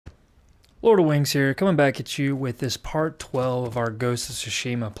Lord of Wings here, coming back at you with this part 12 of our Ghost of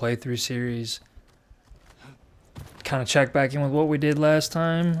Tsushima playthrough series. Kind of check back in with what we did last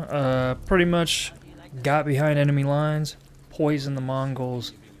time. Pretty much got behind enemy lines, poisoned the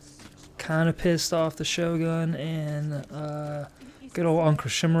Mongols, kind of pissed off the Shogun and good old Uncle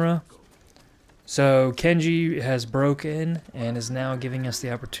Shimura. So Kenji has broken and is now giving us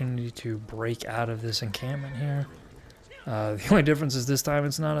the opportunity to break out of this encampment here. The only difference is this time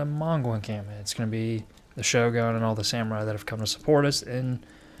it's not a Mongol encampment. It's going to be the Shogun and all the samurai that have come to support us in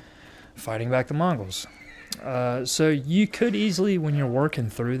fighting back the Mongols. So you could easily, when you're working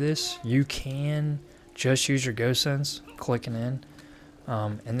through this, you can just use your ghost sense, clicking in,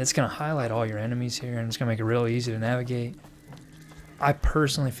 and it's going to highlight all your enemies here, and it's going to make it real easy to navigate. I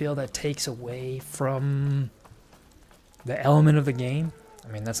personally feel that takes away from the element of the game.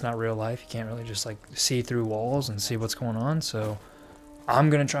 I mean, that's not real life. You can't really just like see through walls and see what's going on. So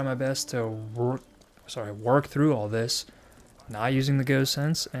I'm going to try my best to work through all this, not using the ghost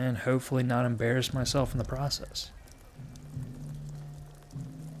sense, and hopefully not embarrass myself in the process.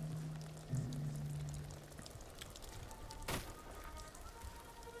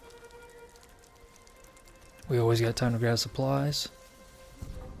 We always got time to grab supplies.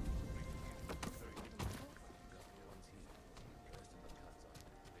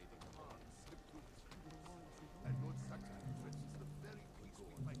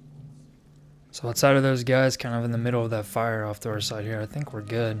 So outside of those guys kind of in the middle of that fire off to our side here, I think we're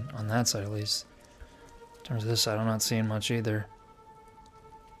good on that side at least. In terms of this side, I'm not seeing much either.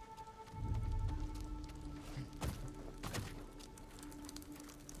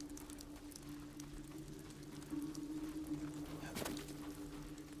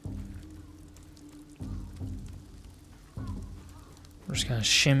 We're just gonna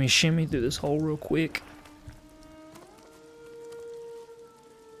shimmy through this hole real quick.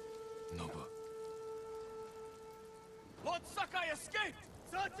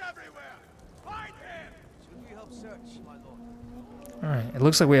 Alright, it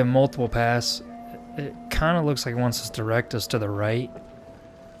looks like we have multiple paths. It kind of looks like it wants to direct us to the right.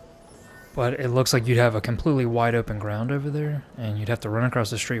 But it looks like you'd have a completely wide open ground over there, and you'd have to run across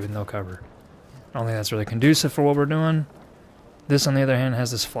the street with no cover. I don't think that's really conducive for what we're doing. This, on the other hand,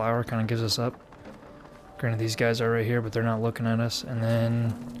 has this flower, kind of gives us up. Granted, these guys are right here, but they're not looking at us. And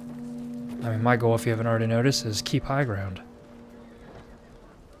then, I mean, my goal, if you haven't already noticed, is keep high ground.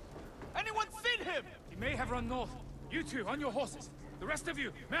 Anyone seen him? He may have run north. You two, on your horses. The rest of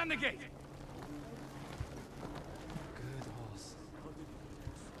you, man the gate. Good horse.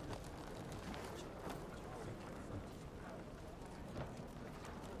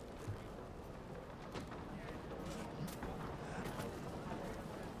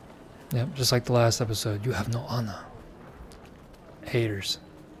 Yep, just like the last episode. You have no honor. Haters.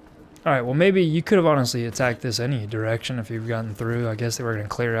 Alright, well maybe you could have honestly attacked this any direction if you've gotten through. I guess they were going to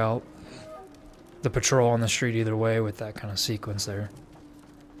clear out the patrol on the street either way with that kind of sequence there.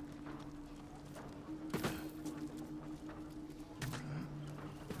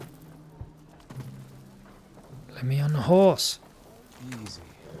 Let me on the horse. Easy.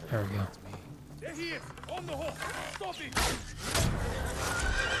 There we go. There he is, on the horse. Stop him.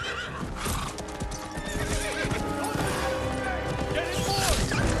 Get his horse.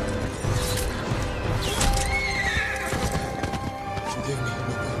 Forgive me,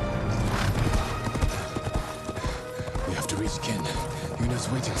 we have to reach Ken. Yuna's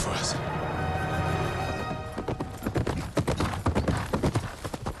waiting for us.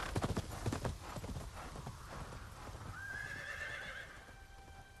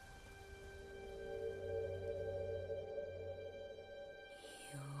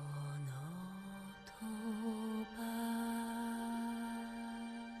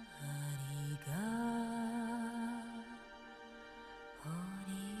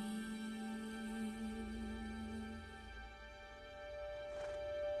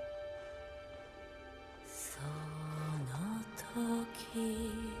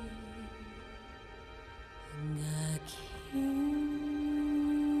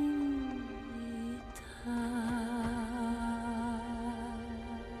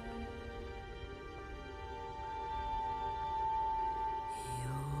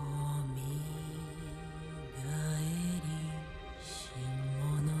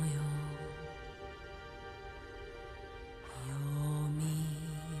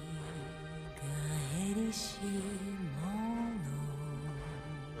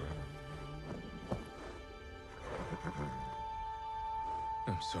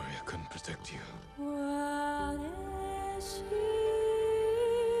 I'm sorry I couldn't protect you.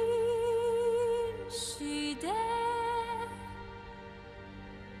 She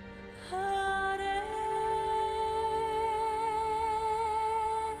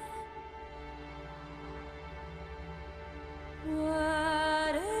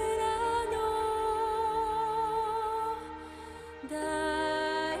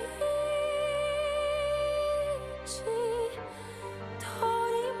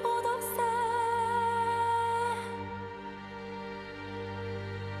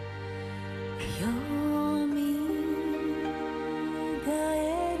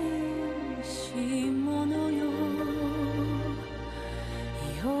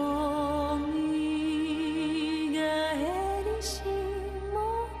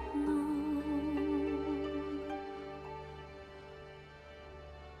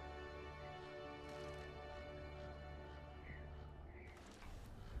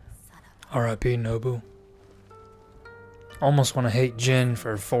R.I.P. Nobu. Almost want to hate Jin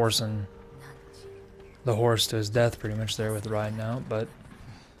for forcing the horse to his death pretty much there with riding out, but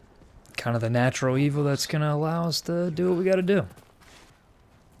kind of the natural evil that's going to allow us to do what we got to do.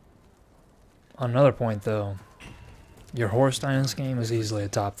 On another point though, your horse dying in this game is easily a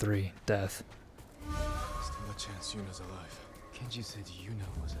top 3 death. Still a chance Yuna's alive. Kenji said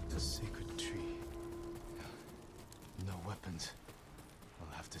Yuna was at the sacred tree. No weapons.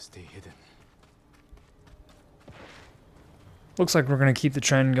 We'll have to stay hidden. Looks like we're going to keep the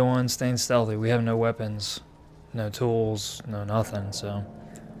trend going, staying stealthy. We have no weapons, no tools, no nothing, so...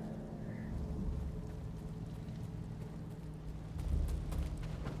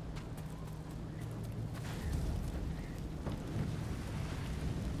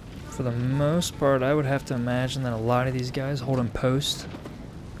 For the most part, I would have to imagine that a lot of these guys holding post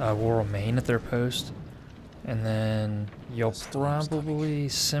will remain at their post. And then you'll probably,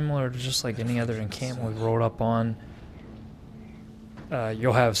 similar to just like any other encampment we've rolled up on,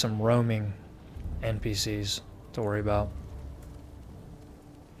 you'll have some roaming NPCs to worry about.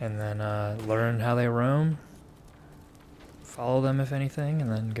 And then learn how they roam, follow them if anything,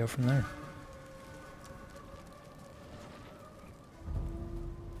 and then go from there.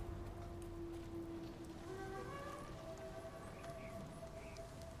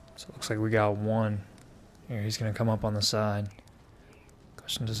 So it looks like we got one. Here, he's gonna come up on the side.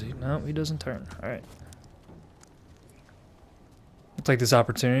 Question, does he? No, he doesn't turn. Alright. We'll take this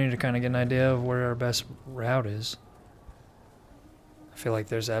opportunity to kind of get an idea of where our best route is. I feel like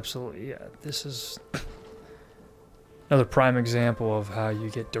there's absolutely, yeah, this is another prime example of how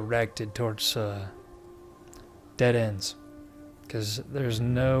you get directed towards dead ends. Because there's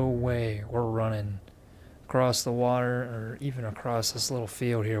no way we're running across the water or even across this little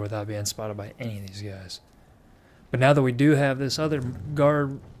field here without being spotted by any of these guys. But now that we do have this other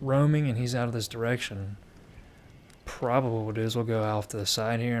guard roaming and he's out of this direction, probably what we'll do is we'll go off to the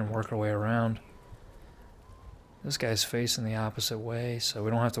side here and work our way around. This guy's facing the opposite way, so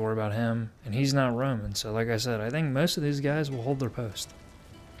we don't have to worry about him. And he's not roaming, so like I said, I think most of these guys will hold their post.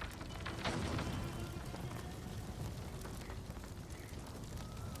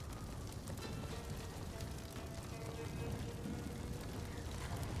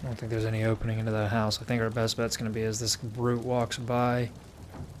 I don't think there's any opening into that house. I think our best bet's going to be as this brute walks by.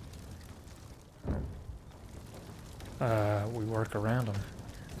 We work around him.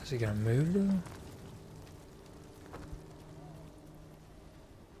 Is he going to move though?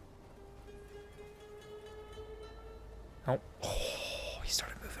 Oh, he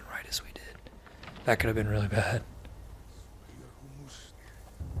started moving right as we did. That could have been really bad.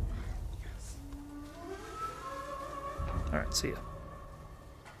 Alright, see ya.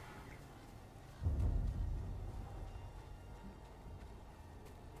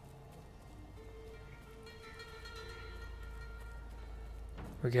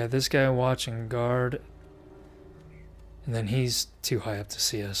 We got this guy watching guard, and then he's too high up to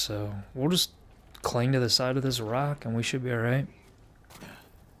see us, so we'll just cling to the side of this rock and we should be alright.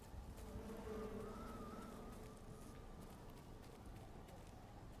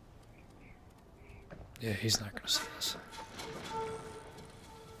 Yeah, he's not gonna see us.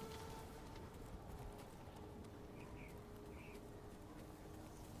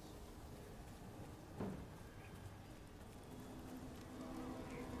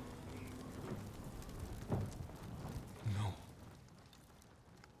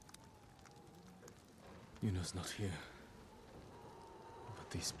 Yuna's not here.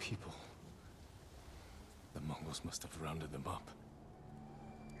 But these people... the Mongols must have rounded them up.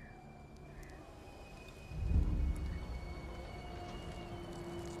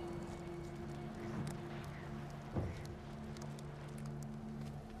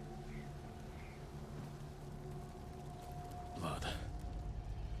 Blood.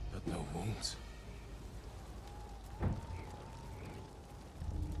 But no wounds.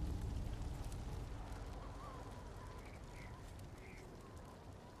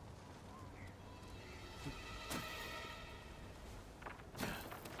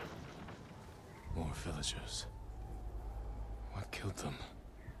 Villagers. What killed them?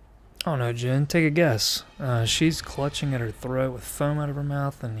 Oh no, Jin, take a guess. She's clutching at her throat with foam out of her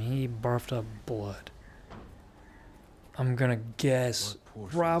mouth, and he barfed up blood. I'm gonna guess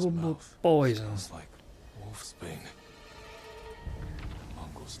probable poison. Smells like wolf's bane. The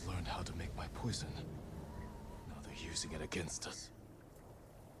Mongols learned how to make my poison. Now they're using it against us.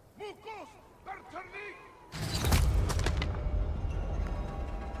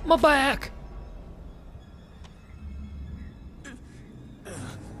 My back!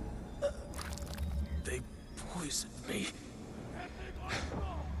 They poisoned me.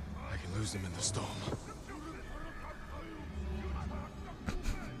 I can lose them in the storm.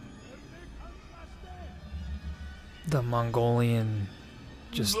 The Mongolian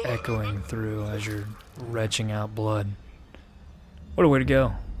just echoing through as you're retching out blood. What a way to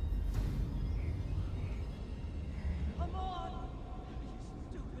go. Come on,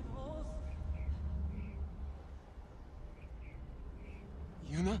 you stupid horse.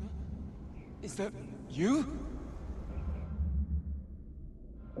 Yuna? Is that you?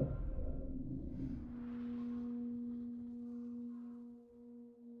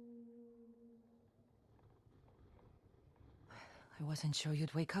 I wasn't sure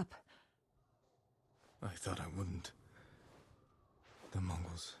you'd wake up. I thought I wouldn't. The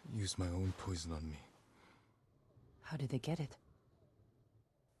Mongols used my own poison on me. How did they get it?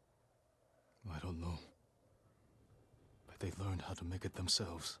 I don't know. But they learned how to make it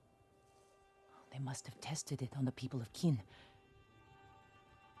themselves. They must have tested it on the people of Qin.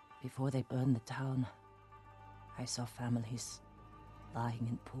 Before they burned the town, I saw families lying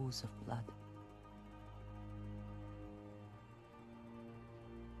in pools of blood.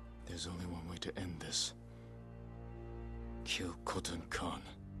 There's only one way to end this. Kill Khotun Khan.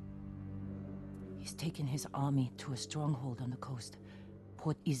 He's taken his army to a stronghold on the coast,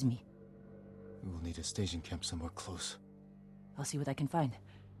 Port Izmi. We will need a staging camp somewhere close. I'll see what I can find.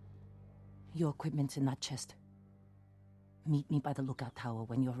 Your equipment's in that chest. Meet me by the lookout tower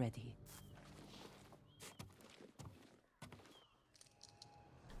when you're ready.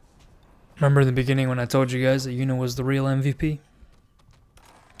 Remember in the beginning when I told you guys that Yuna was the real MVP?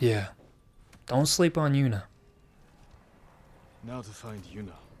 Yeah. Don't sleep on Yuna. Now to find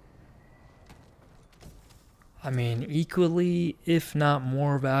Yuna. I mean, equally, if not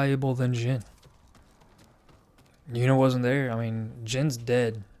more valuable than Jin. Yuna wasn't there. I mean, Jin's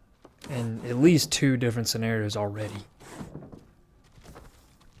dead in at least 2 different scenarios already.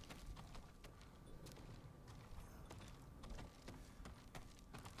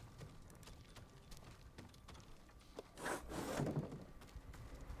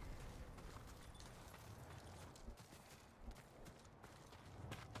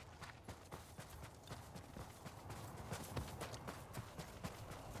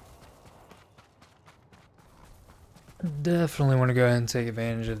 Definitely want to go ahead and take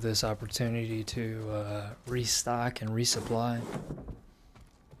advantage of this opportunity to restock and resupply.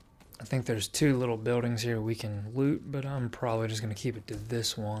 I think there's 2 little buildings here we can loot, but I'm probably just going to keep it to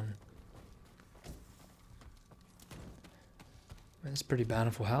this one. Man, it's a pretty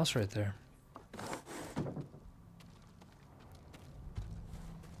bountiful house right there.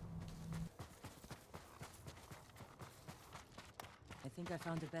 I think I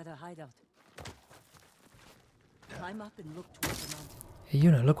found a better hideout. Climb up and look toward the mountain. Hey,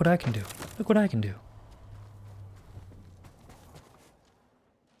 Yuna, look what I can do. Look what I can do.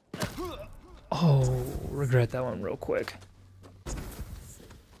 Oh, regret that one real quick.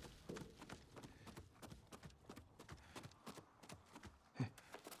 A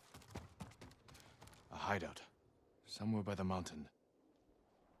hideout. Somewhere by the mountain.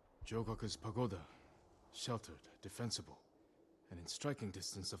 Jogoku's pagoda. Sheltered, defensible. And in striking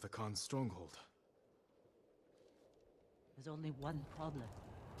distance of the Khan's stronghold. There's only one problem.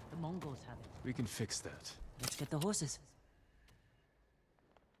 The Mongols have it. We can fix that. Let's get the horses.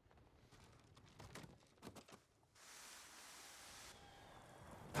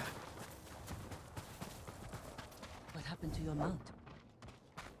 What happened to your mount?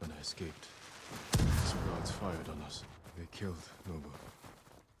 When I escaped, some guards fired on us. They killed Nobu.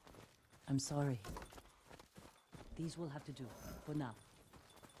 I'm sorry. These will have to do for now.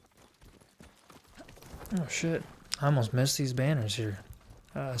 Oh shit, I almost missed these banners here.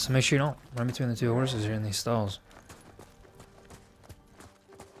 So make sure you don't run between the 2 horses here in these stalls.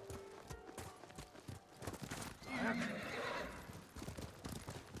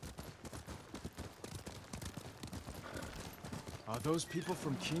 Are those people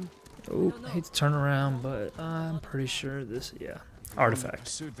from Qin? Oh, I hate to turn around, but I'm pretty sure this, yeah. Artifact.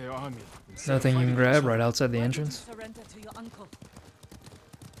 Pursued their army. Nothing you can grab right outside the entrance. Surrender to your uncle.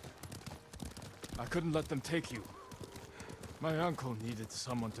 I couldn't let them take you. My uncle needed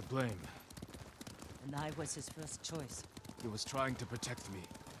someone to blame. And I was his first choice. He was trying to protect me,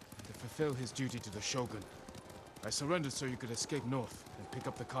 to fulfill his duty to the Shogun. I surrendered so you could escape north and pick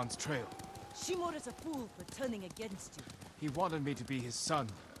up the Khan's trail. Shimoda's a fool for turning against you. He wanted me to be his son.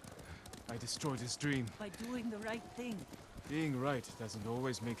 I destroyed his dream. By doing the right thing. Being right doesn't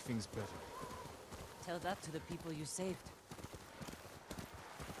always make things better. Tell that to the people you saved.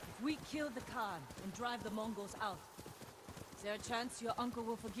 If we kill the Khan and drive the Mongols out, is there a chance your uncle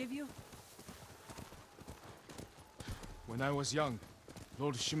will forgive you? When I was young,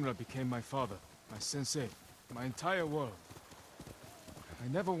 Lord Shimura became my father, my sensei, my entire world. I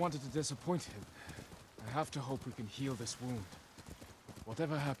never wanted to disappoint him. I have to hope we can heal this wound.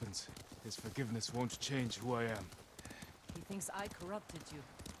 Whatever happens, his forgiveness won't change who I am. He thinks I corrupted you.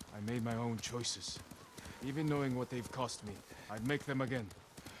 I made my own choices. Even knowing what they've cost me, I'd make them again.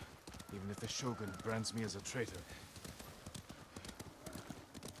 Even if the Shogun brands me as a traitor.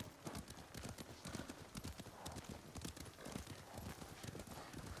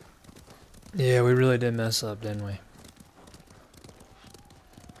 Yeah, we really did mess up, didn't we?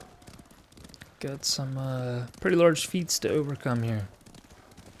 Got some pretty large feats to overcome here.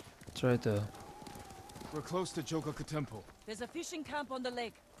 That's right, though. We're close to Jogaku Temple. There's a fishing camp on the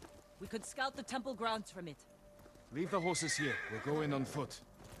lake. We could scout the temple grounds from it. Leave the horses here. We'll go in on foot.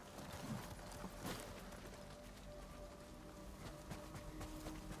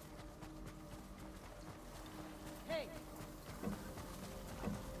 Hey!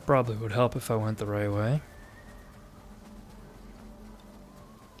 Probably would help if I went the right way.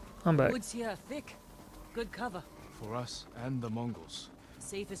 I'm back. Woods here are thick. Good cover. For us and the Mongols.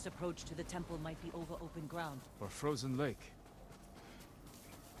 Safest approach to the temple might be over open ground. Or frozen lake.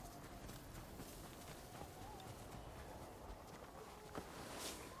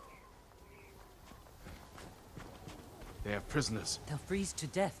 They have prisoners. They'll freeze to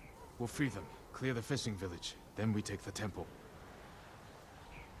death. We'll free them, clear the fishing village, then we take the temple.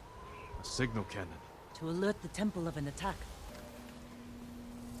 A signal cannon. To alert the temple of an attack.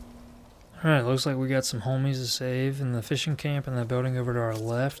 Alright, looks like we got some homies to save in the fishing camp in that building over to our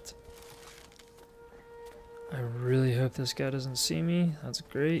left. I really hope this guy doesn't see me. That's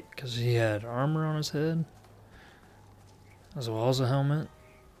great, because he had armor on his head. As well as a helmet.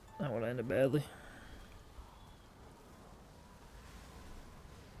 That would have ended badly.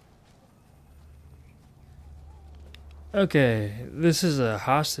 Okay, this is a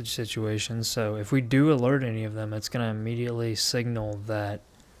hostage situation, so if we do alert any of them, it's going to immediately signal that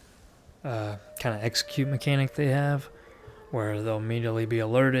kind of execute mechanic they have, where they'll immediately be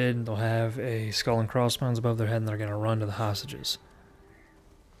alerted, they'll have a skull and crossbones above their head, and they're going to run to the hostages.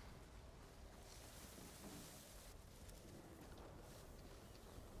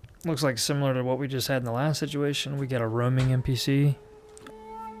 Looks like similar to what we just had in the last situation. We got a roaming NPC.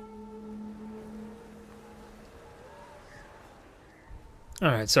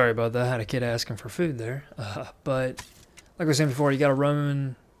 Alright, sorry about that. I had a kid asking for food there. But, like I was saying before, you got a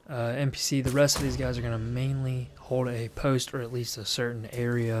roaming NPC. The rest of these guys are going to mainly hold a post, or at least a certain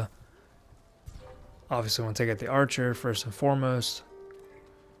area. Obviously, want to take out the archer first and foremost.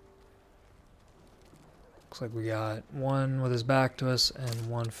 Looks like we got one with his back to us and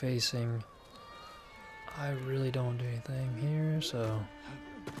one facing. I really don't do anything here, so...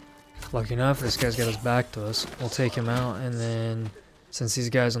 Lucky enough, this guy's got his back to us. We'll take him out, and then... Since these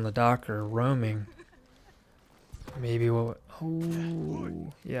guys on the dock are roaming, maybe we'll... Oh,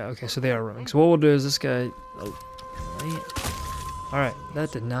 yeah, okay, so they are roaming. So what we'll do is this guy... Oh, alright,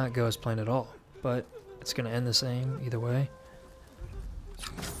 that did not go as planned at all. But it's going to end the same either way.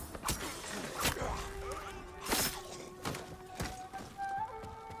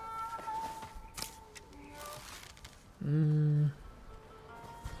 I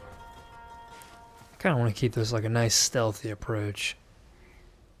kind of want to keep this like a nice stealthy approach.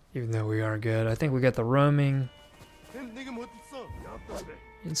 Even though we are good. I think we got the roaming. You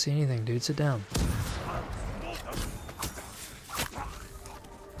didn't see anything, dude. Sit down.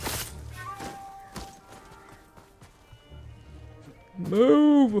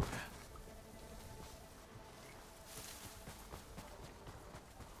 Move!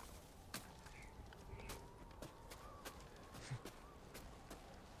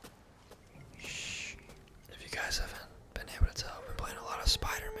 Shh. If you guys haven't been able to tell, I've been playing a lot of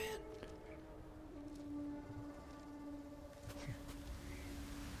Spider-Man.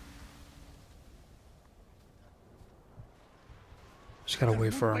 Just gotta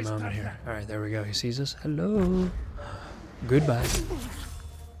wait for a moment here. Alright, there we go. He sees us. Hello. Goodbye.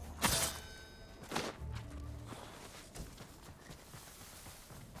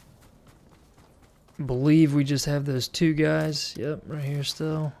 believe we just have those two guys. Yep, right here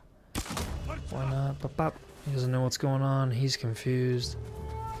still. Why not? Bop, bop. He doesn't know what's going on. He's confused.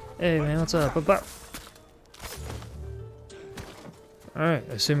 Hey man, what's up? Bop, bop. Alright,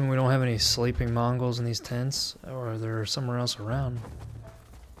 assuming we don't have any sleeping Mongols in these tents, or they're somewhere else around.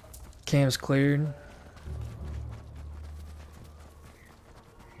 Camp's cleared.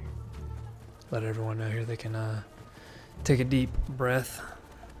 Let everyone know here they can take a deep breath.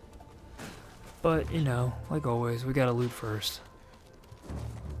 But, you know, like always, we gotta loot first.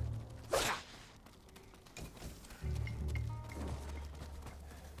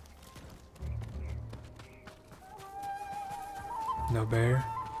 No bear.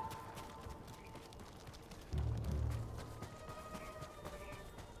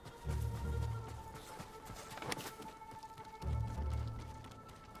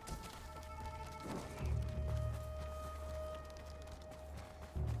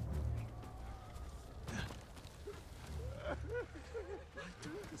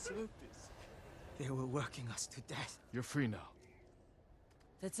 They were working us to death. You're free now.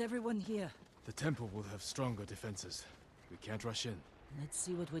 That's everyone here. The temple will have stronger defenses. We can't rush in. Let's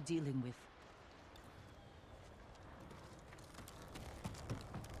see what we're dealing with.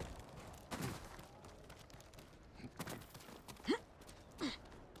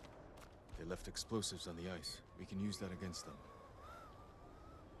 They left explosives on the ice. We can use that against them.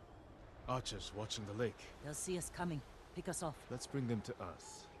 Archers watching the lake. They'll see us coming. Pick us off. Let's bring them to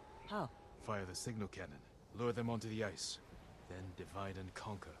us. How? Fire the signal cannon. Lure them onto the ice. Then divide and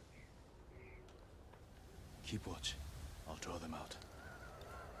conquer. Keep watch. I'll draw them out.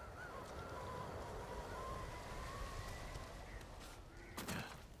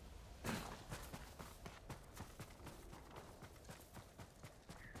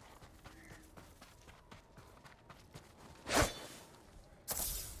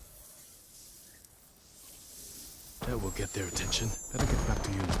 That will get their attention. Better get back to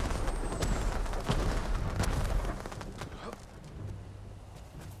Yuna.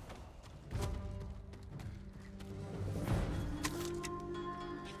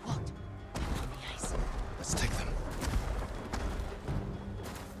 What? On the ice. Let's take them.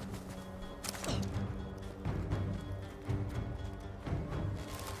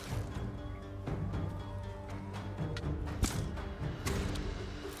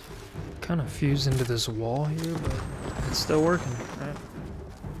 Kind of fused into this wall here, but it's still working. Right?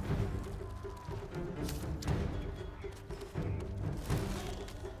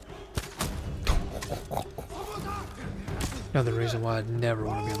 Another reason why I'd never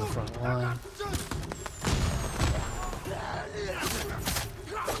want to be on the front line.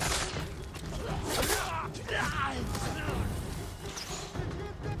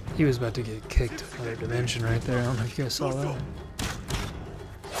 He was about to get kicked to another dimension right there. I don't know if you guys saw that.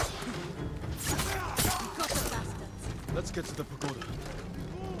 Let's get to the pagoda.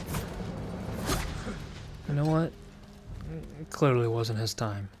 You know what? It clearly wasn't his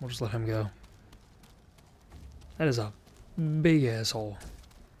time. We'll just let him go. That is a big asshole.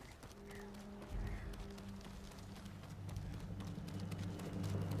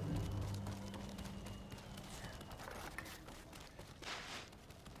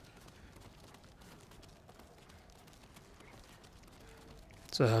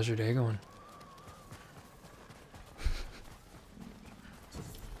 So how's your day going?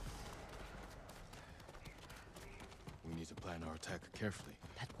 We need to plan our attack carefully.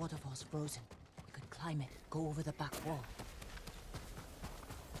 That waterfall's frozen. We could climb it, go over the back wall.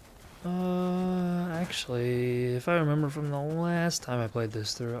 Actually, if I remember from the last time I played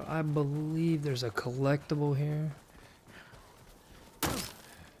this through, I believe there's a collectible here.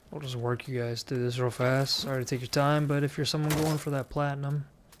 We'll just work you guys through this real fast. Sorry to take your time, but if you're someone going for that platinum,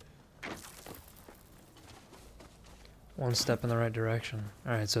 one step in the right direction.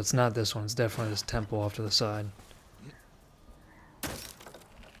 Alright, so it's not this one. It's definitely this temple off to the side.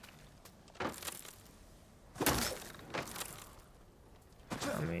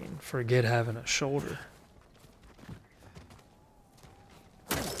 I mean, forget having a shoulder.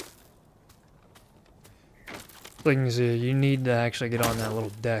 Like you can see, you need to actually get on that little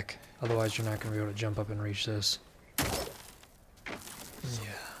deck. Otherwise, you're not going to be able to jump up and reach this. Yeah.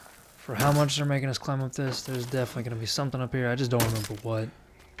 For how much they're making us climb up this, there's definitely going to be something up here. I just don't remember what.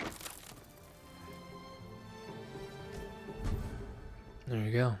 There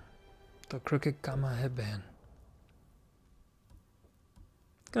you go. The Crooked Kama Headband.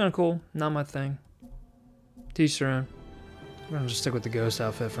 Kind of cool. Not my thing. Teach their own. I'm going to just stick with the ghost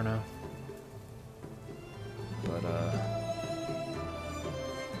outfit for now. But, I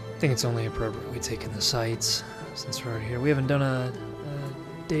think it's only appropriate we take in the sights since we're right here. We haven't done a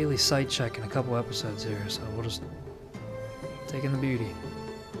daily sight check in a couple episodes here, so we'll just take in the beauty.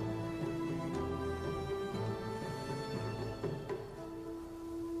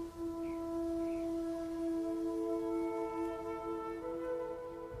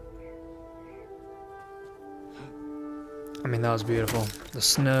 I mean, that was beautiful. The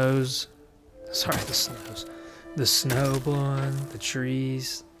snows, sorry, the snows. The snow blowing, the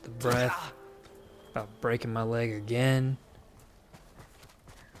trees, the breath. About breaking my leg again.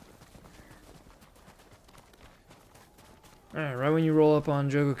 Alright, right when you roll up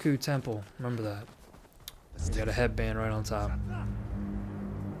on Jogoku Temple, remember that. You got a headband right on top.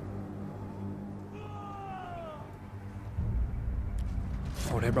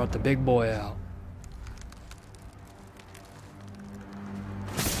 Oh, they brought the big boy out.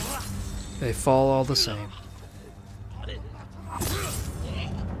 They fall all the same.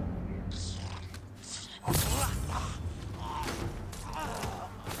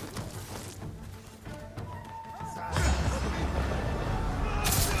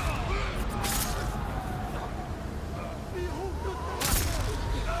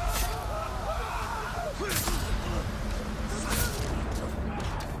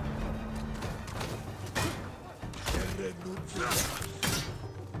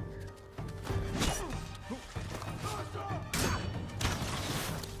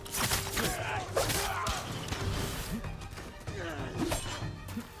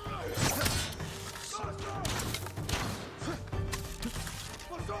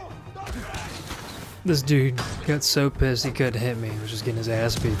 This dude got so pissed he couldn't hit me. He was just getting his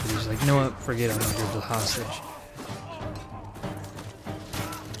ass beat. But he's like, you know what? Forget it. I'm gonna give the hostage.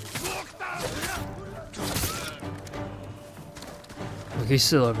 Look, he's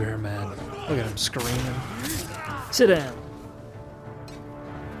still over here mad. Look at him screaming. Sit down.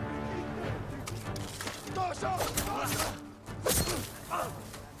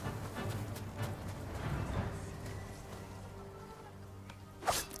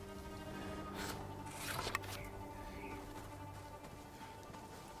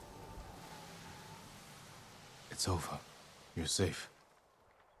 It's over. You're safe.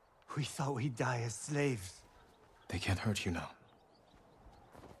 We thought we'd die as slaves. They can't hurt you now.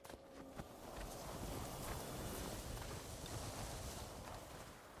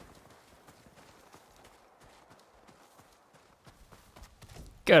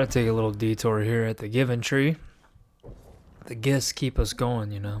 Gotta take a little detour here at the Given Tree. The gifts keep us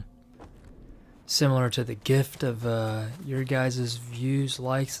going, you know. Similar to the gift of your guys' views,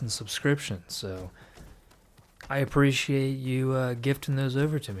 likes, and subscriptions. So I appreciate you gifting those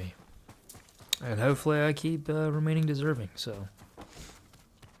over to me. And hopefully I keep remaining deserving. So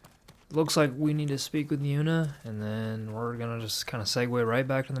looks like we need to speak with Yuna, and then we're gonna just kind of segue right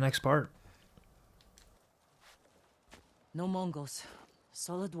back to the next part. No Mongols.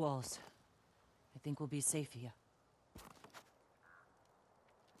 Solid walls. I think we'll be safe here.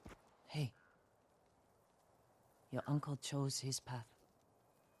 Hey. Your uncle chose his path.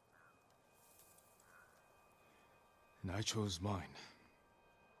 And I chose mine.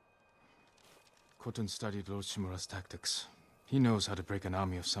 Khotun studied Lord Shimura's tactics. He knows how to break an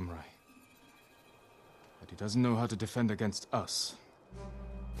army of samurai. But he doesn't know how to defend against us.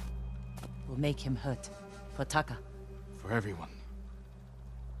 We'll make him hurt. For Taka. For everyone.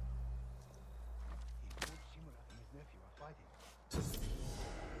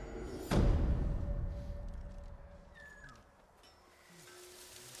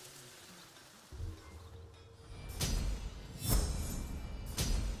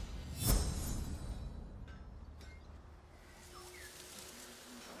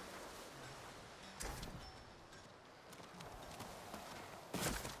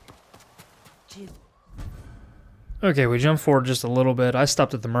 Okay, we jump forward just a little bit. I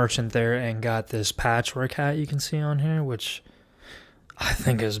stopped at the merchant there and got this patchwork hat you can see on here, which I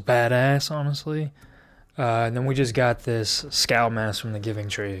think is badass, honestly. And then we just got this scout mask from the Giving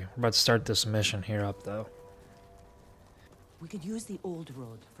Tree. We're about to start this mission here up, though. We could use the old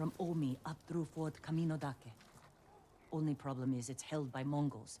road from Omi up through Fort Kaminodake. Only problem is it's held by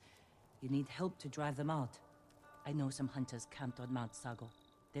Mongols. You need help to drive them out. I know some hunters camped on Mount Sago.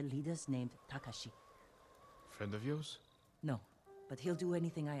 Their leader's named Takashi. Friend of yours? No, but he'll do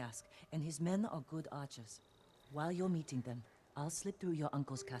anything I ask, and his men are good archers. While you're meeting them, I'll slip through your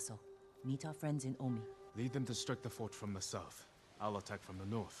uncle's castle. Meet our friends in Omi. Lead them to strike the fort from the south. I'll attack from the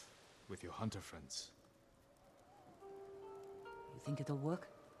north, with your hunter friends. You think it'll work?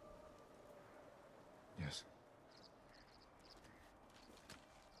 Yes.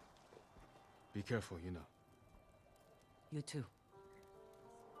 Be careful, Yuna. You too.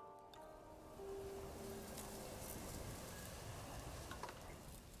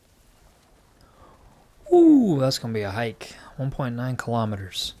 that's gonna be a hike. 1.9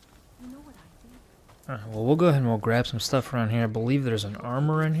 kilometers. Alright, well, we'll go ahead and we'll grab some stuff around here. I believe there's an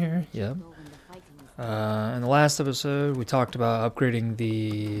armor in here. Yep. In the last episode, we talked about upgrading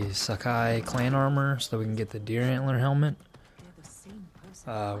the Sakai clan armor so that we can get the deer antler helmet.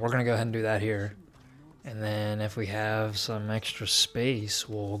 We're going to go ahead and do that here. And then if we have some extra space,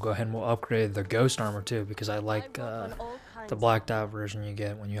 we'll go ahead and we'll upgrade the ghost armor too, because I like the blacked out version you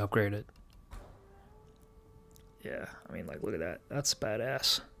get when you upgrade it. Yeah, I mean, like, look at that. That's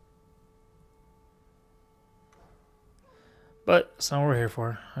badass. But that's not what we're here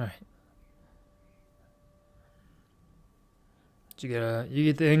for. Alright. You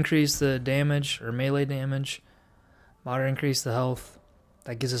get to increase the damage or melee damage, moderate increase the health.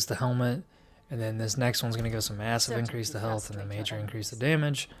 That gives us the helmet, and then this next one's gonna go some massive increase the health and then major increase the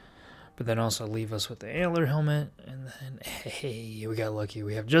damage, but then also leave us with the antler helmet. And then hey, we got lucky.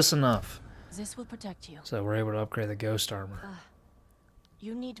 We have just enough. This will protect you. So we're able to upgrade the ghost armor.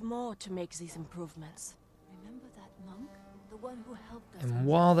 You need more to make these improvements. Remember that monk, the one who helped us? And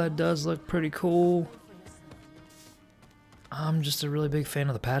while that does look pretty cool, I'm just a really big fan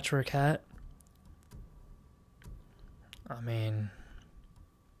of the patchwork hat. I mean,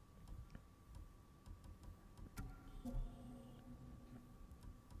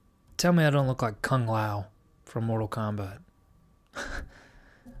 tell me I don't look like Kung Lao from Mortal Kombat.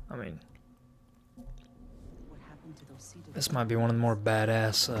 I mean, this might be one of the more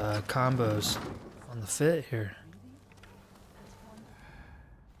badass combos on the fit here.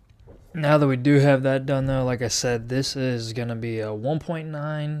 Now that we do have that done though, like I said, this is going to be a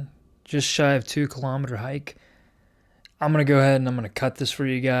 1.9, just shy of 2 kilometer hike. I'm going to go ahead and I'm going to cut this for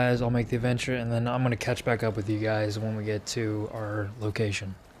you guys. I'll make the adventure and then I'm going to catch back up with you guys when we get to our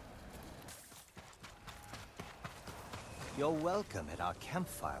location. You're welcome at our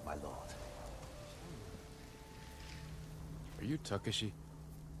campfire, my lord. Are you Takeshi?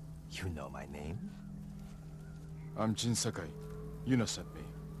 You know my name? I'm Jin Sakai. Yuna sent me.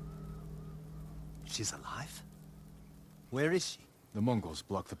 She's alive? Where is she? The Mongols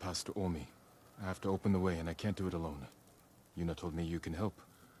blocked the pass to Omi. I have to open the way and I can't do it alone. Yuna told me you can help.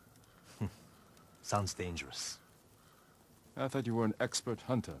 Sounds dangerous. I thought you were an expert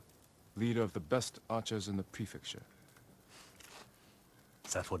hunter. Leader of the best archers in the prefecture.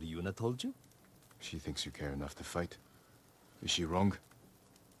 Is that what Yuna told you? She thinks you care enough to fight. Is she wrong?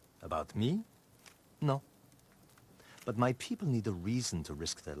 About me? No. But my people need a reason to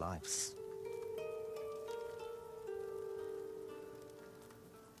risk their lives.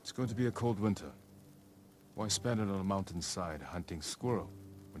 It's going to be a cold winter. Why spend it on a mountainside hunting squirrel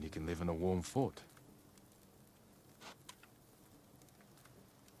when you can live in a warm fort?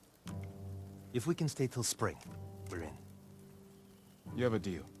 If we can stay till spring, we're in. You have a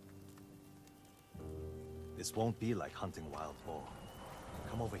deal. This won't be like hunting wild boar.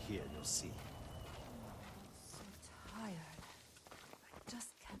 Come over here and you'll see. So tired. I just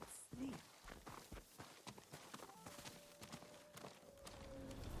can't sleep.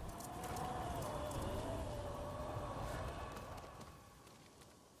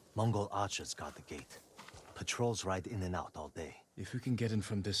 Mongol archers guard the gate. Patrols ride in and out all day. If we can get in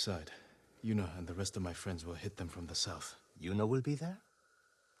from this side, Yuna and the rest of my friends will hit them from the south. Yuna will be there?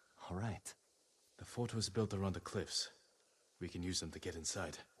 All right. The fort was built around the cliffs. We can use them to get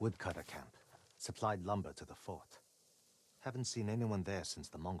inside. Woodcutter camp. Supplied lumber to the fort. Haven't seen anyone there since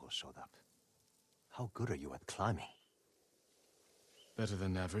the Mongols showed up. How good are you at climbing? Better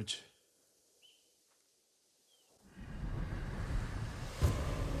than average.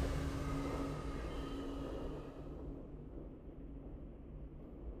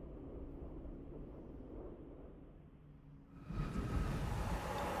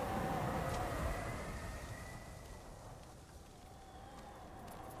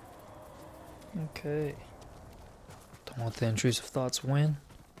 Okay. Don't let the intrusive thoughts win.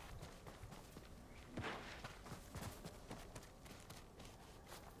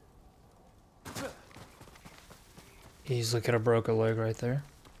 Easily could have broke a leg right there.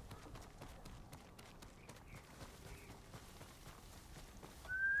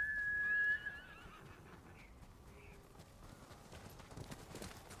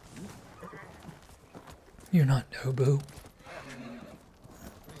 You're not Nobu.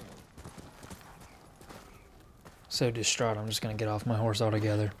 So distraught, I'm just gonna get off my horse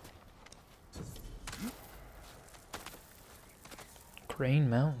altogether. Crane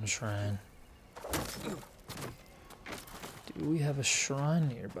Mountain Shrine. Do we have a shrine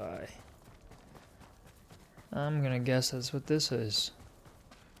nearby? I'm gonna guess that's what this is.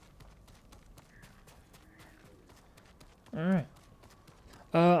 Alright.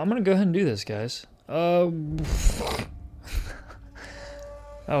 I'm gonna go ahead and do this, guys. That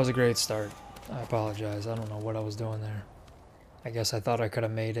was a great start. I apologize. I don't know what I was doing there. I guess I thought I could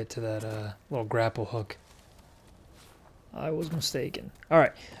have made it to that little grapple hook. I was mistaken.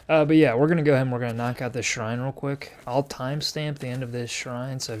 Alright, but yeah, we're going to go ahead and we're going to knock out this shrine real quick. I'll timestamp the end of this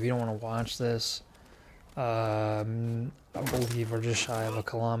shrine, so if you don't want to watch this, I believe we're just shy of a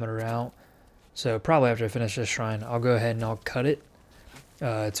kilometer out. So probably after I finish this shrine, I'll go ahead and I'll cut it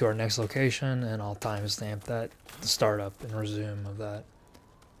to our next location, and I'll timestamp that, the startup and resume of that.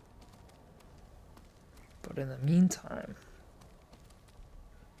 But in the meantime,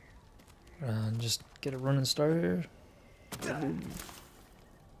 just get a running start here.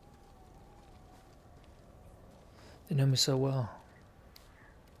 They know me so well.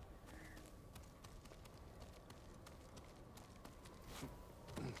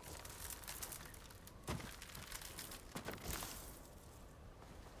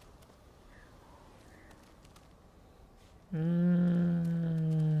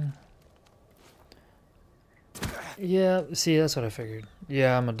 Yeah, see, that's what I figured.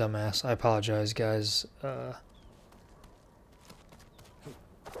 Yeah, I'm a dumbass. I apologize, guys.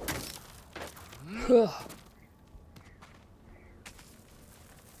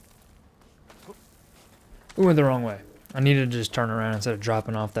 We went the wrong way. I needed to just turn around instead of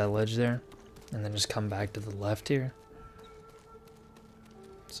dropping off that ledge there, and then just come back to the left here.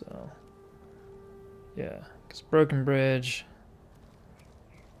 So, yeah, because broken bridge.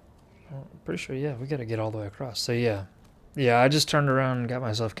 I'm pretty sure, yeah, we gotta get all the way across. So yeah, I just turned around and got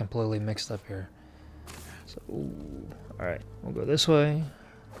myself completely mixed up here. So, all right, we'll go this way.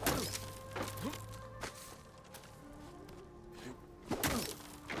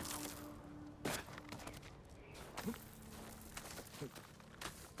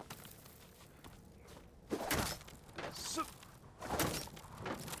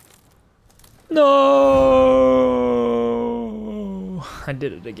 No! I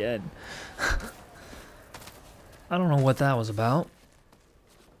did it again. I don't know what that was about.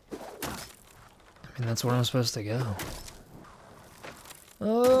 I mean, that's where I'm supposed to go.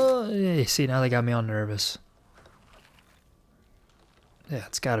 Oh, yeah, see, now they got me all nervous. Yeah,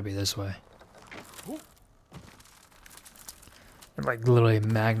 it's gotta be this way. It, like, literally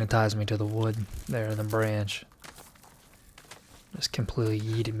magnetized me to the wood there in the branch. Just completely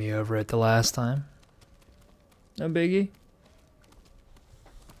yeeted me over it the last time. No biggie.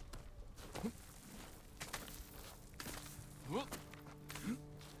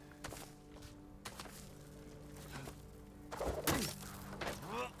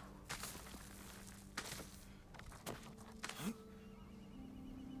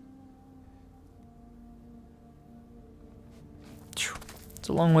 It's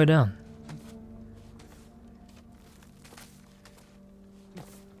a long way down.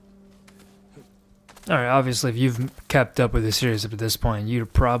 Alright, obviously if you've kept up with the series up to this point, you're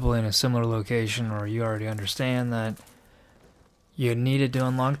probably in a similar location, or you already understand that you needed to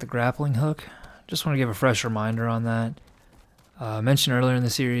unlock the grappling hook. Just want to give a fresh reminder on that. I mentioned earlier in the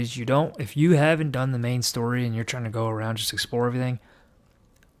series, if you haven't done the main story and you're trying to go around just explore everything,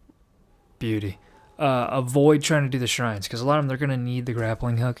 beauty. Avoid trying to do the shrines, because a lot of them, they're going to need the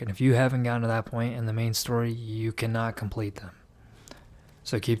grappling hook, and if you haven't gotten to that point in the main story, you cannot complete them.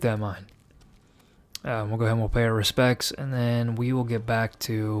 So keep that in mind. We'll go ahead and we'll pay our respects, and then we will get back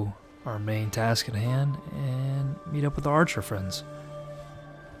to our main task at hand and meet up with our archer friends.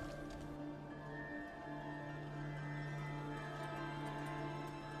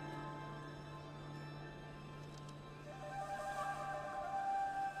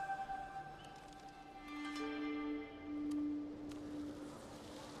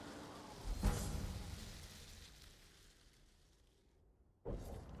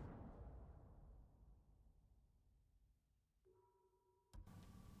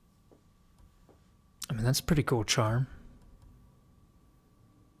 I mean, that's a pretty cool charm.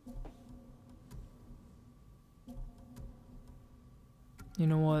 You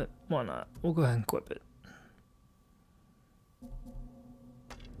know what? Why not? We'll go ahead and equip it.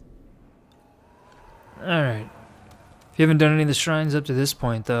 Alright. If you haven't done any of the shrines up to this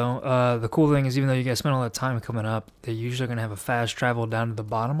point, though, the cool thing is, even though you guys spent all that time coming up, they're usually going to have a fast travel down to the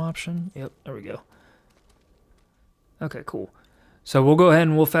bottom option. Yep, there we go. Okay, cool. So we'll go ahead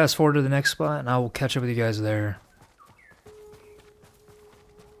and we'll fast forward to the next spot, and I will catch up with you guys there.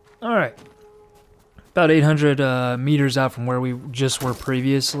 Alright. About 800 meters out from where we just were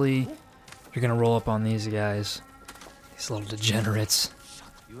previously. You're going to roll up on these guys. These little degenerates.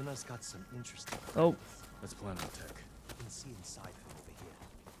 Yuna's got some interesting. Oh. Let's plan our tech. You can see inside from over here.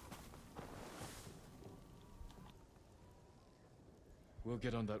 We'll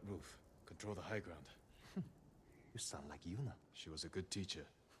get on that roof. patrol the high ground. You sound like Yuna. She was a good teacher.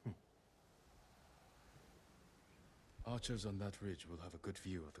 Archers on that ridge will have a good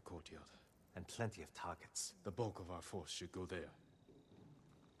view of the courtyard. And plenty of targets. The bulk of our force should go there.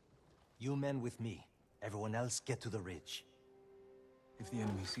 You men with me. Everyone else get to the ridge. If the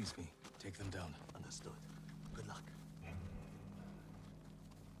enemy sees me, take them down. Understood. Good luck.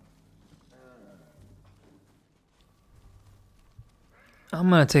 I'm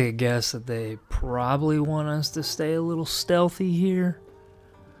gonna take a guess that they probably want us to stay a little stealthy here.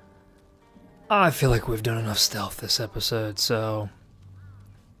 I feel like we've done enough stealth this episode, so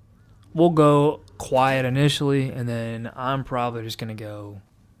we'll go quiet initially, and then I'm probably just gonna go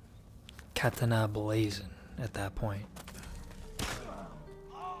katana blazing at that point.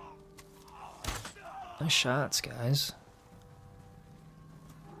 Nice shots, guys.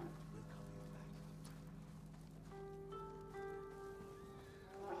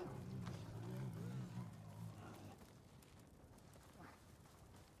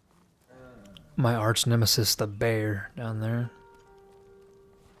 My arch nemesis, the bear, down there.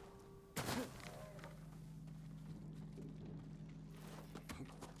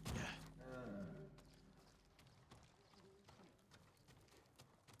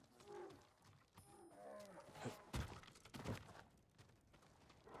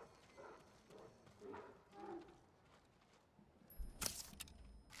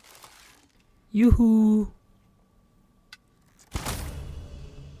 Yoo-hoo!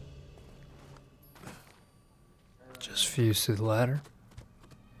 Just fuse through the ladder.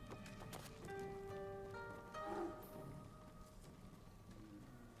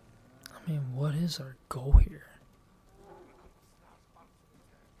 I mean, what is our goal here?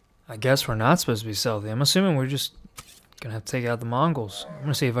 I guess we're not supposed to be stealthy. I'm assuming we're just gonna have to take out the Mongols. I'm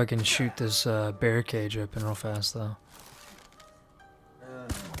gonna see if I can shoot this bear cage open real fast, though.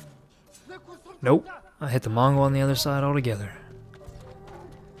 Nope. I hit the Mongol on the other side altogether.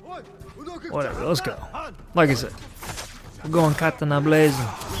 Whatever, let's go. Like I said, we're going katana blazing.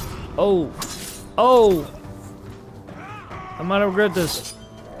 Oh! Oh! I might regret this.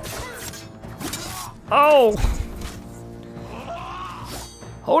 Oh!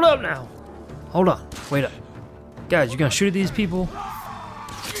 Hold up now. Hold on. Wait up. Guys, you gonna shoot at these people?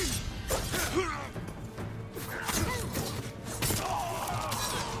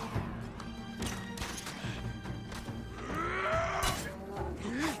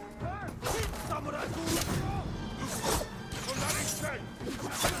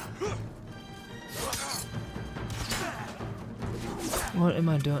 What am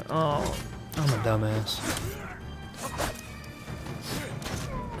I doing? Oh, I'm a dumbass.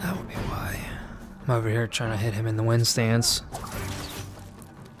 That would be why. I'm over here trying to hit him in the wind stance.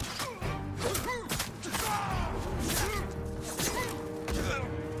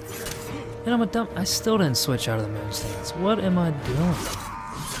 And I'm a dumb. I still didn't switch out of the moon stance. What am I doing?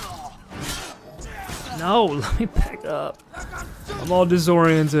 No, let me back up. I'm all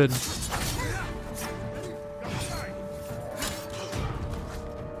disoriented.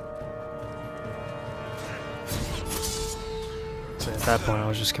 So at that point, I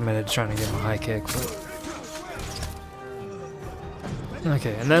was just committed to trying to get my high kick. But...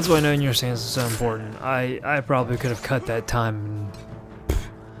 okay, and that's why knowing your stance is so important. I probably could have cut that time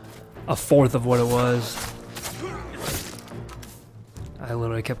a fourth of what it was. I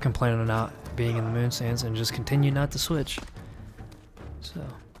literally kept complaining about being in the moon stance and just continued not to switch. So,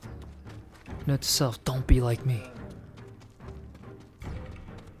 note to self, don't be like me.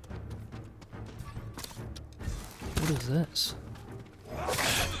 What is this?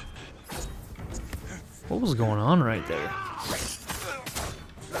 What was going on right there?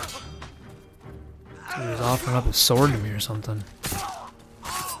 He was offering up his sword to me or something.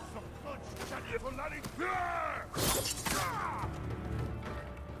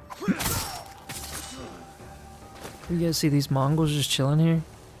 You guys see these Mongols just chilling here?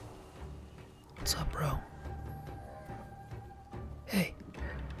 What's up, bro? Hey.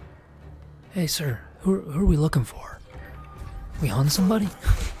 Hey, sir. Who are we looking for? We hunting somebody?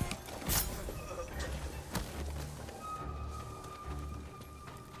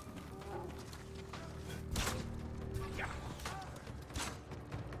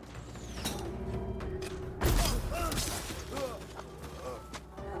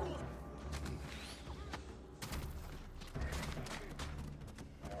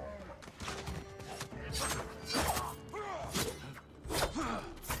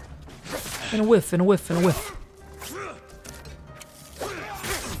 In a whiff, in a whiff, in a whiff.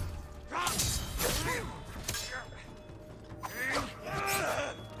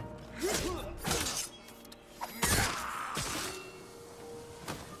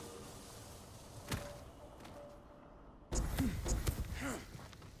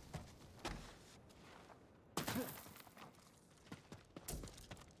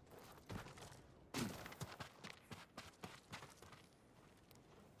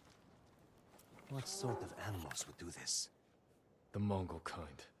 What sort of animals would do this? The Mongol kind.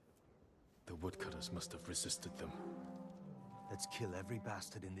 The woodcutters must have resisted them. Let's kill every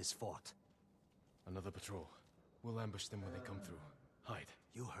bastard in this fort. Another patrol. We'll ambush them when they come through. Hide.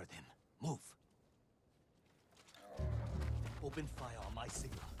 You heard him. Move. Open fire on my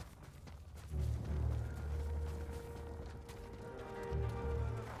signal.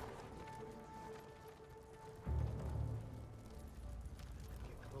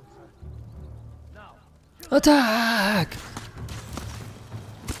 Get closer. Now. Attack!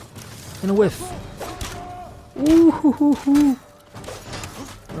 In a whiff. Ooh hoo hoo hoo.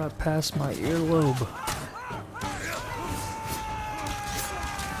 Right past my earlobe.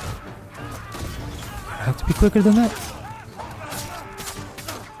 I have to be quicker than that.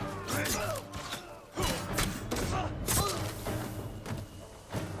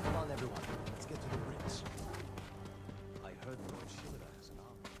 Come on, everyone. Let's get to the bridge. I heard Lord Shimura has an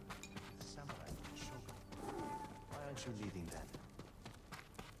army. The samurai of the Shogun. Why aren't you leading then?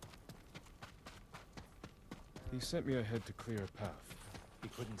 He sent me ahead to clear a path. He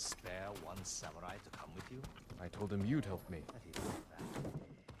couldn't spare one samurai to come with you? I told him you'd help me. That he did that.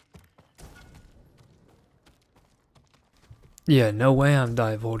 Yeah, no way I'm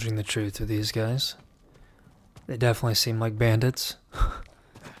divulging the truth to these guys. They definitely seem like bandits.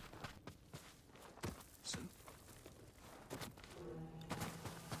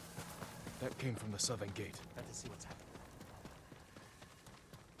 That came from the southern gate. Let us see what's happening.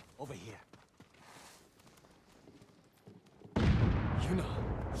 Over here. Yuna!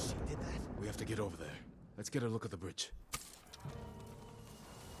 She did that. We have to get over there. Let's get a look at the bridge.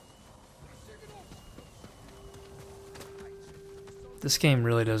 This game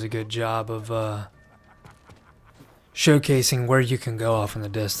really does a good job of showcasing where you can go off in the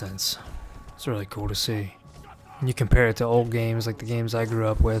distance. It's really cool to see. When you compare it to old games like the games I grew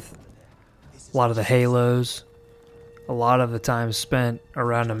up with, a lot of the Halos, a lot of the time spent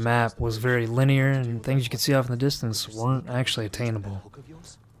around a map was very linear and things you could see off in the distance weren't actually attainable. Hook of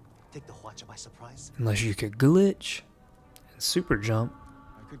yours? Take the Hwacha by surprise? Unless you could glitch and super jump.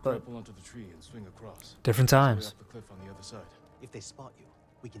 I could But- grapple onto the tree and swing across. Different Way times. up the cliff on the other side. If they spot you,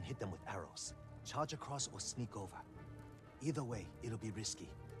 we can hit them with arrows. Charge across or sneak over. Either way, it'll be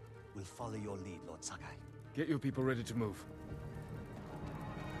risky. We'll follow your lead, Lord Sakai. Get your people ready to move.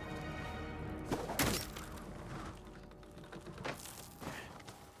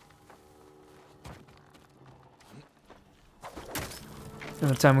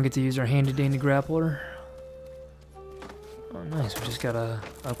 Another time we get to use our handy dandy grappler. Oh nice, we just got a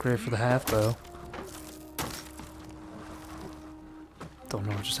upgrade for the half bow. Don't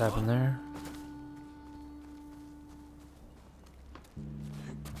know what just happened there.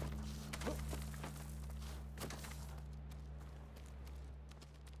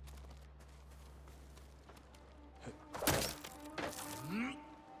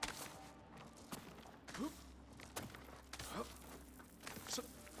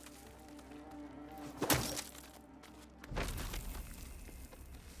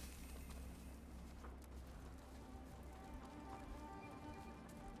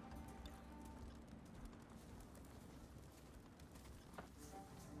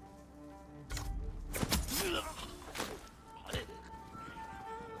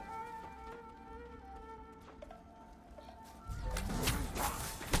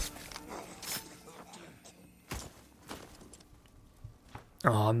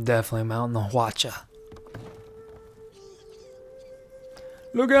 Oh, I'm definitely mounting the Hwacha.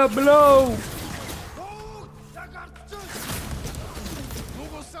 Look out below!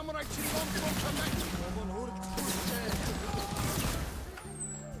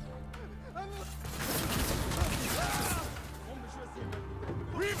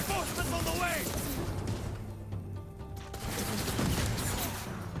 Reinforcements on the way!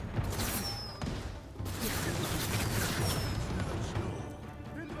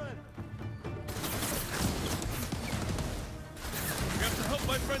 We have to help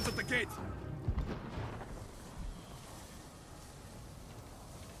my friends at the gate.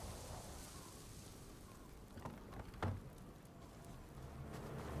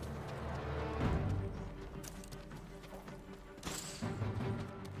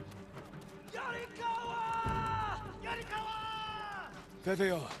 There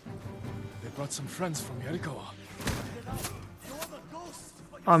they are. They brought some friends from Yarikawa.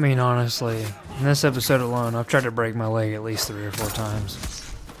 I mean, honestly, in this episode alone, I've tried to break my leg at least 3 or 4 times.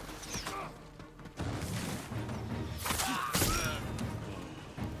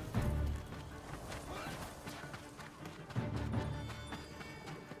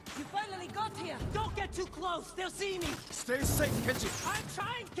 You finally got here! Don't get too close! They'll see me! Stay safe, Kenji. I'm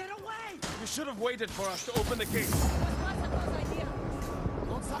trying! Get away! You should have waited for us to open the gate. What's Masako's idea?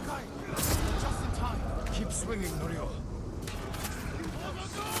 Lord Sakai, just in time. Keep swinging, Norio.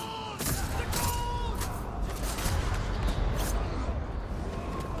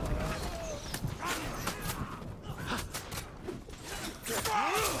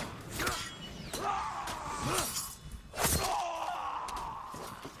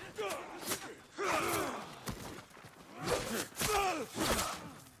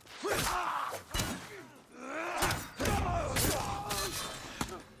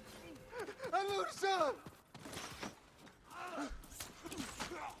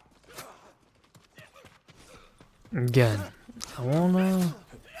 Again, I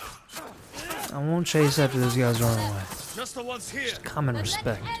won't chase after those guys running away. Just the ones here. Just common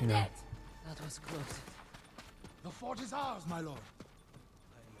respect, you know. That was close. The fort is ours, my lord.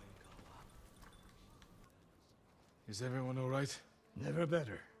 Is everyone all right? Never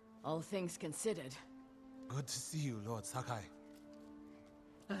better. All things considered. Good to see you, Lord Sakai.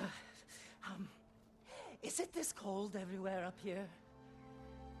 Is it this cold everywhere up here?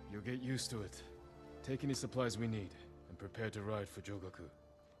 You'll get used to it. Take any supplies we need, and prepare to ride for Jogaku.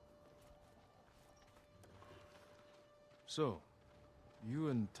 So, you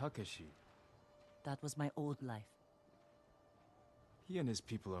and Takeshi, That was my old life. he and his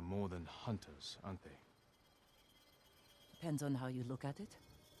people are more than hunters, aren't they? Depends on how you look at it.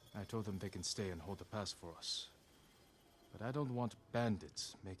 I told them they can stay and hold the pass for us. But I don't want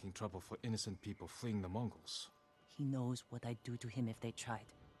bandits making trouble for innocent people fleeing the Mongols. He knows what I'd do to him if they tried.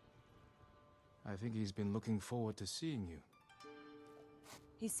 I think he's been looking forward to seeing you.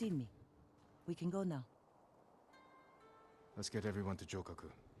 He's seen me. We can go now. Let's get everyone to Jogaku.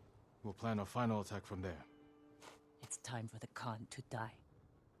 We'll plan our final attack from there. It's time for the Khan to die.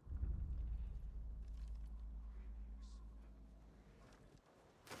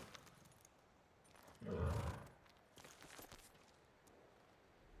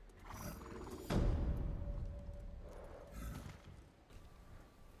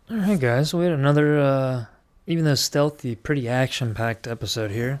 Alright guys, so we had another, even though stealthy, pretty action-packed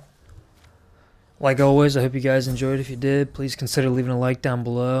episode here. Like always, I hope you guys enjoyed. If you did, please consider leaving a like down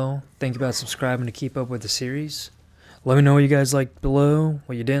below. Think about subscribing to keep up with the series. Let me know what you guys liked below,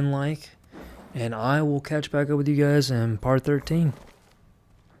 what you didn't like, and I will catch back up with you guys in part 13.